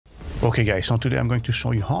Okay guys, so today I'm going to show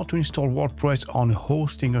you how to install WordPress on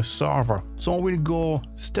hosting a server. So we'll go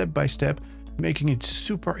step by step, making it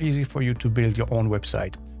super easy for you to build your own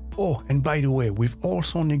website. Oh, and by the way, we've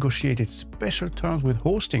also negotiated special terms with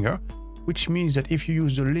Hostinger, which means that if you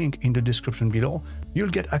use the link in the description below, you'll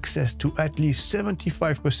get access to at least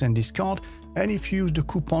 75% discount. And if you use the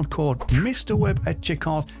coupon code MrWeb at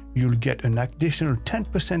checkout, you'll get an additional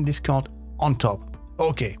 10% discount on top.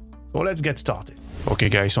 Okay, so let's get started. Okay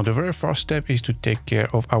guys, so the very first step is to take care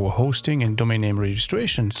of our hosting and domain name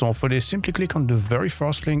registration. So for this, simply click on the very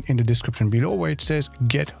first link in the description below where it says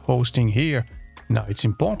get hosting here. Now it's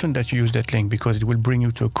important that you use that link because it will bring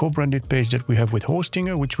you to a co-branded page that we have with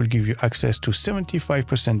Hostinger, which will give you access to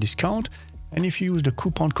 75% discount. And if you use the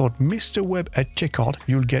coupon code MrWeb at checkout,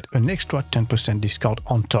 you'll get an extra 10% discount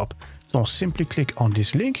on top. So simply click on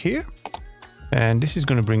this link here. And this is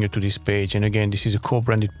going to bring you to this page. And again, this is a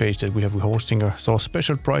co-branded page that we have with Hostinger. So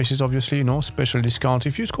special prices, obviously, no special discount.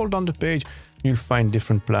 If you scroll down the page, you'll find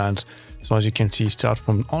different plans. So as you can see, start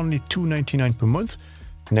from only $2.99 per month.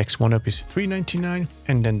 Next one up is $3.99.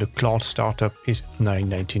 And then the cloud startup is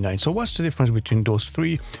 $9.99. So what's the difference between those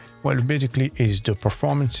three? Well, basically is the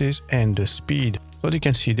performances and the speed. So as you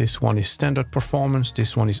can see, this one is standard performance,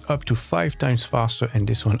 this one is up to 5 times faster, and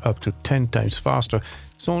this one up to 10 times faster.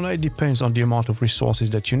 So now it depends on the amount of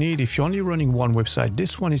resources that you need. If you're only running one website,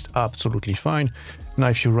 this one is absolutely fine. Now,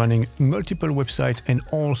 if you're running multiple websites and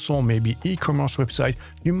also maybe e-commerce website,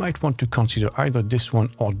 you might want to consider either this one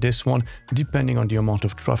or this one, depending on the amount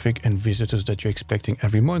of traffic and visitors that you're expecting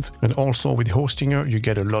every month. And also with Hostinger, you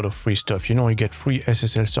get a lot of free stuff. You know, you get free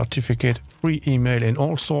SSL certificate, free email, and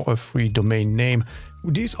also a free domain name.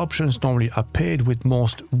 These options normally are paid with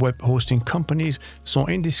most web hosting companies. So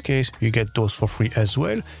in this case, you get those for free as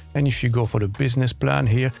well. And if you go for the business plan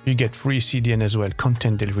here, you get free CDN as well,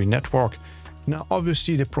 Content Delivery Network. Now,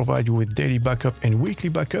 obviously, they provide you with daily backup and weekly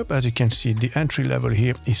backup. As you can see, the entry level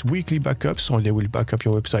here is weekly backup, so they will back up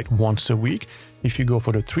your website once a week. If you go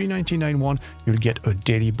for the $3.99 one, you'll get a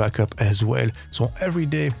daily backup as well. So every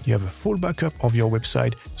day you have a full backup of your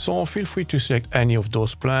website. So feel free to select any of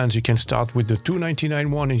those plans. You can start with the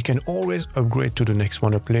 $2.99 one and you can always upgrade to the next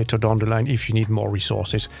one up later down the line if you need more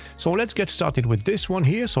resources. So let's get started with this one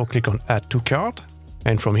here. So click on Add to Cart.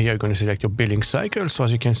 And from here, you're going to select your billing cycle. So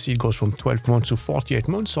as you can see, it goes from 12 months to 48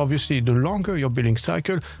 months. Obviously, the longer your billing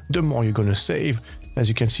cycle, the more you're going to save. As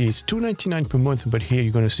you can see, it's $2.99 per month, but here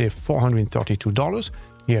you're going to save $432.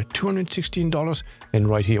 Here, $216, and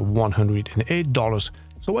right here, $108.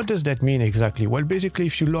 So what does that mean exactly? Well, basically,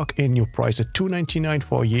 if you lock in your price at $2.99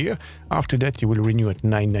 for a year, after that, you will renew at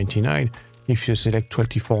 $9.99. If you select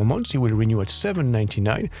 24 months, you will renew at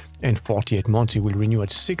 $7.99, and 48 months, you will renew at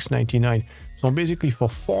 $6.99. So basically, for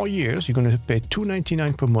 4 years, you're going to pay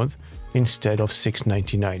 $2.99 per month instead of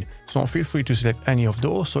 $6.99. So feel free to select any of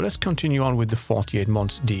those. So let's continue on with the 48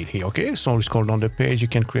 months deal here, okay? So we scroll down the page, you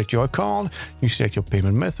can create your account, you select your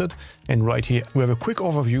payment method, and right here, we have a quick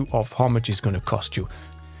overview of how much it's going to cost you.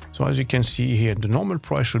 So as you can see here, the normal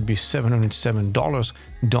price should be $707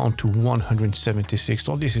 down to $176.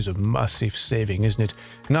 So this is a massive saving, isn't it?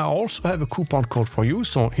 Now I also have a coupon code for you.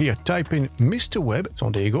 So here, type in MrWeb. So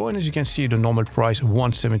there you go. And as you can see, the normal price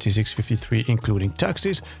 $176.53, including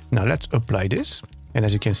taxes. Now let's apply this. And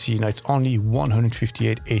as you can see, now it's only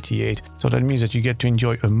 $158.88. So that means that you get to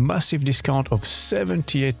enjoy a massive discount of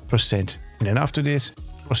 78%. And then after this,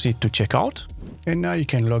 proceed to checkout. And now you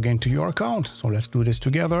can log into your account. So let's do this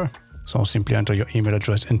together. So simply enter your email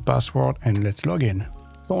address and password and let's log in.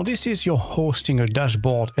 So this is your Hostinger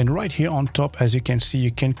dashboard. And right here on top, as you can see, you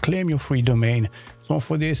can claim your free domain. So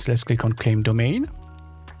for this, let's click on Claim Domain.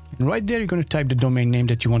 And right there, you're going to type the domain name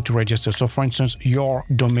that you want to register. So for instance, your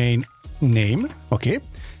domain name, okay?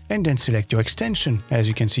 And then select your extension. As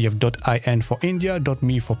you can see, you have .in for India,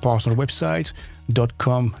 .me for personal websites,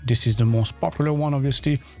 .com, this is the most popular one,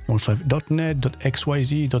 obviously. You also have .net,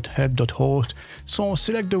 .xyz, .help, .host. So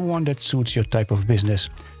select the one that suits your type of business.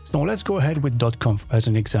 So let's go ahead with .com as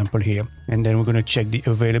an example here. And then we're going to check the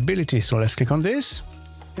availability. So let's click on this.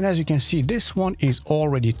 And as you can see, this one is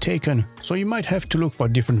already taken. So you might have to look for a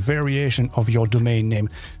different variation of your domain name.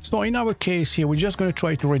 So in our case here, we're just going to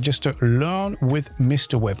try to register Learn with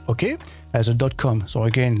MrWeb, okay, as a .com. So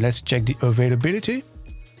again, let's check the availability.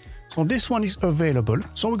 So this one is available.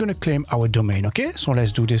 So we're going to claim our domain, okay? So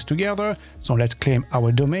let's do this together. So let's claim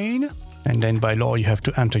our domain. And then by law, you have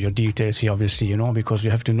to enter your details here, obviously, you know, because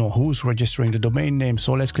you have to know who's registering the domain name.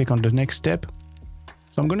 So let's click on the next step.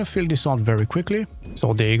 So I'm going to fill this out very quickly.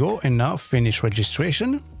 So there you go. And now finish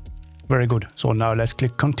registration. Very good. So now let's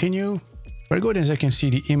click continue. Very good. As I can see,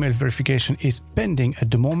 the email verification is pending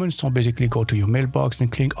at the moment. So basically go to your mailbox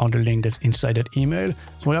and click on the link that's inside that email.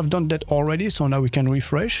 So I've done that already. So now we can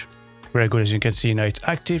refresh. Very good. As you can see, now it's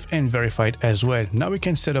active and verified as well. Now we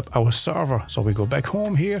can set up our server. So we go back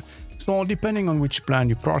home here. So depending on which plan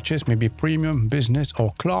you purchase, maybe premium, business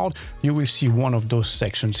or cloud, you will see one of those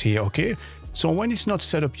sections here. Okay. So when it's not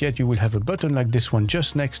set up yet, you will have a button like this one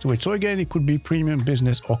just next to it. So again, it could be premium,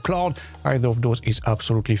 business or cloud. Either of those is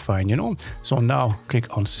absolutely fine, you know. So now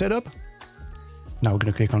click on setup. Now we're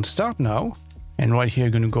going to click on start now. And right here,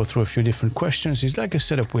 you're going to go through a few different questions. It's like a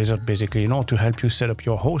setup wizard, basically, you know, to help you set up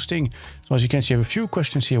your hosting. So as you can see, I have a few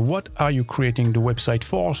questions here. What are you creating the website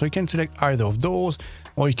for? So you can select either of those,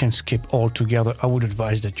 or you can skip altogether. I would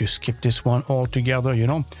advise that you skip this one altogether, you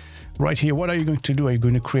know. Right here, what are you going to do? Are you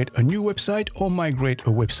going to create a new website or migrate a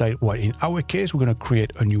website? Well, in our case, we're going to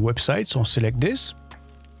create a new website. So select this.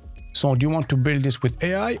 So do you want to build this with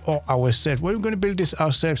AI or ourselves? Well, we're going to build this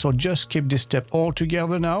ourselves. So just skip this step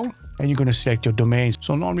altogether now. And you're going to select your domain.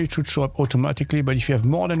 So normally it should show up automatically, but if you have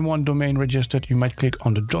more than one domain registered, you might click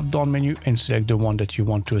on the drop-down menu and select the one that you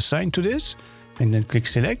want to assign to this, and then click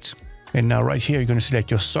select. And now right here, you're going to select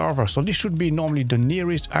your server. So this should be normally the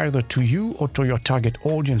nearest either to you or to your target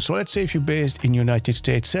audience. So let's say if you're based in the United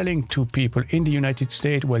States, selling to people in the United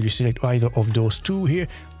States, well, you select either of those two here.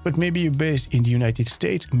 But maybe you're based in the United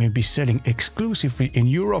States, maybe selling exclusively in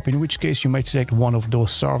Europe, in which case you might select one of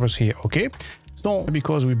those servers here, okay? So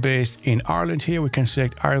because we're based in Ireland here, we can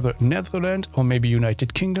select either Netherlands or maybe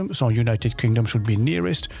United Kingdom. So United Kingdom should be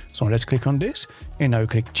nearest. So let's click on this and now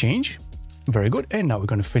click change. Very good. And now we're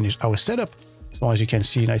going to finish our setup. So as you can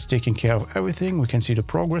see, now it's taking care of everything. We can see the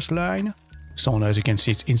progress line. So now as you can see,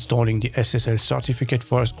 it's installing the SSL certificate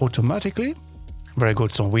for us automatically. Very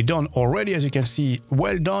good. So we're done already. As you can see,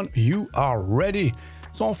 well done. You are ready.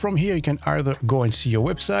 So from here, you can either go and see your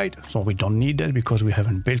website. So we don't need that because we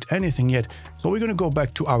haven't built anything yet. So we're going to go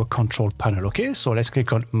back to our control panel. Okay, so let's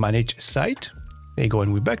click on manage site. There you go.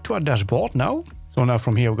 And we're back to our dashboard now. So now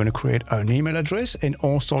from here, we're going to create an email address and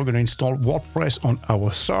also we're going to install WordPress on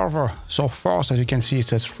our server. So first, as you can see, it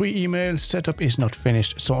says free email setup is not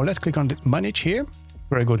finished. So let's click on the manage here.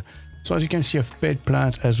 Very good. So as you can see, I've paid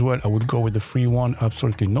plans as well. I would go with the free one.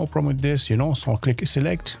 Absolutely no problem with this, you know. So I'll click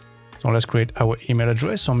select. So let's create our email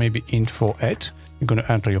address. So maybe info@. You're going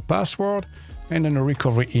to enter your password and then a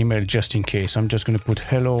recovery email just in case. I'm just going to put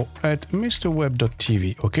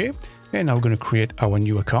hello@mrweb.tv. Okay. And now we're going to create our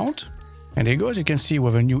new account. And there you go. As you can see, we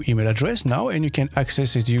have a new email address now and you can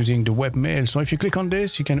access it using the webmail. So if you click on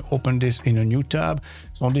this, you can open this in a new tab.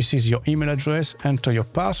 So this is your email address. Enter your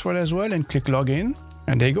password as well and click login.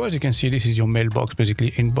 And there you go. As you can see, this is your mailbox, basically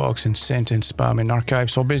inbox and sent and spam and archive.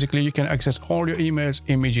 So basically you can access all your emails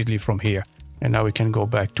immediately from here. And now we can go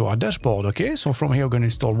back to our dashboard. Okay. So from here, we're going to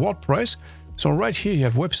install WordPress. So right here, you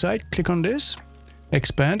have website, click on this,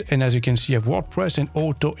 expand. And as you can see, you have WordPress and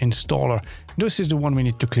auto installer. This is the one we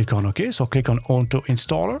need to click on. Okay. So click on auto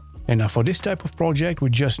installer. And now for this type of project, we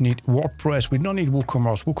just need WordPress. We don't need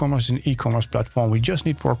WooCommerce. WooCommerce is an e-commerce platform. We just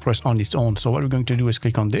need WordPress on its own. So what we're going to do is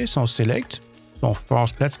click on this. So select. So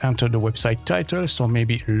first, let's enter the website title. So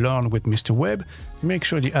maybe learn with Mr. Web. Make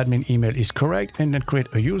sure the admin email is correct and then create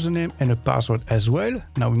a username and a password as well.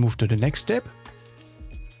 Now we move to the next step.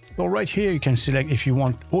 So right here, you can select if you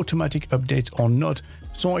want automatic updates or not.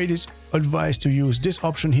 So it is advised to use this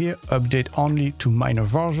option here, update only to minor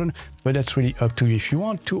version, but that's really up to you. If you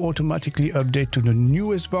want to automatically update to the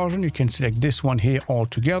newest version, you can select this one here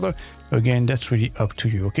altogether. Again, that's really up to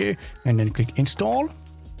you. Okay. And then click install.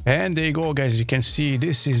 And there you go, guys. You can see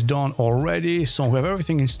this is done already. So we have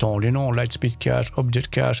everything installed, you know, Lightspeed cache, object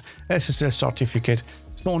cache, SSL certificate.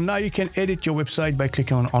 So now you can edit your website by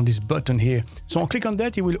clicking on this button here. So I'll click on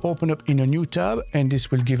that, it will open up in a new tab and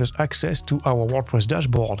this will give us access to our WordPress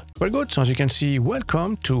dashboard. Very good. So as you can see,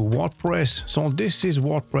 welcome to WordPress. So this is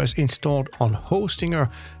WordPress installed on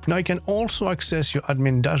Hostinger. Now you can also access your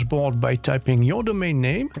admin dashboard by typing your domain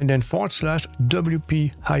name and then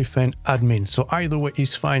 /wp-admin. So either way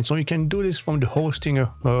is fine. So you can do this from the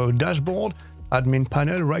Hostinger dashboard, admin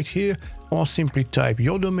panel right here, or simply type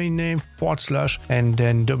your domain name / and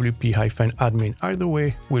then wp-admin. Either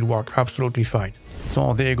way will work absolutely fine.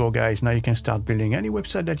 So there you go, guys. Now you can start building any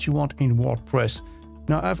website that you want in WordPress.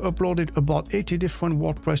 Now I've uploaded about 80 different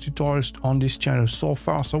WordPress tutorials on this channel so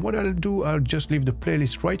far. So what I'll do, I'll just leave the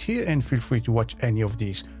playlist right here and feel free to watch any of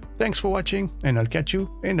these. Thanks for watching and I'll catch you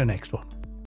in the next one.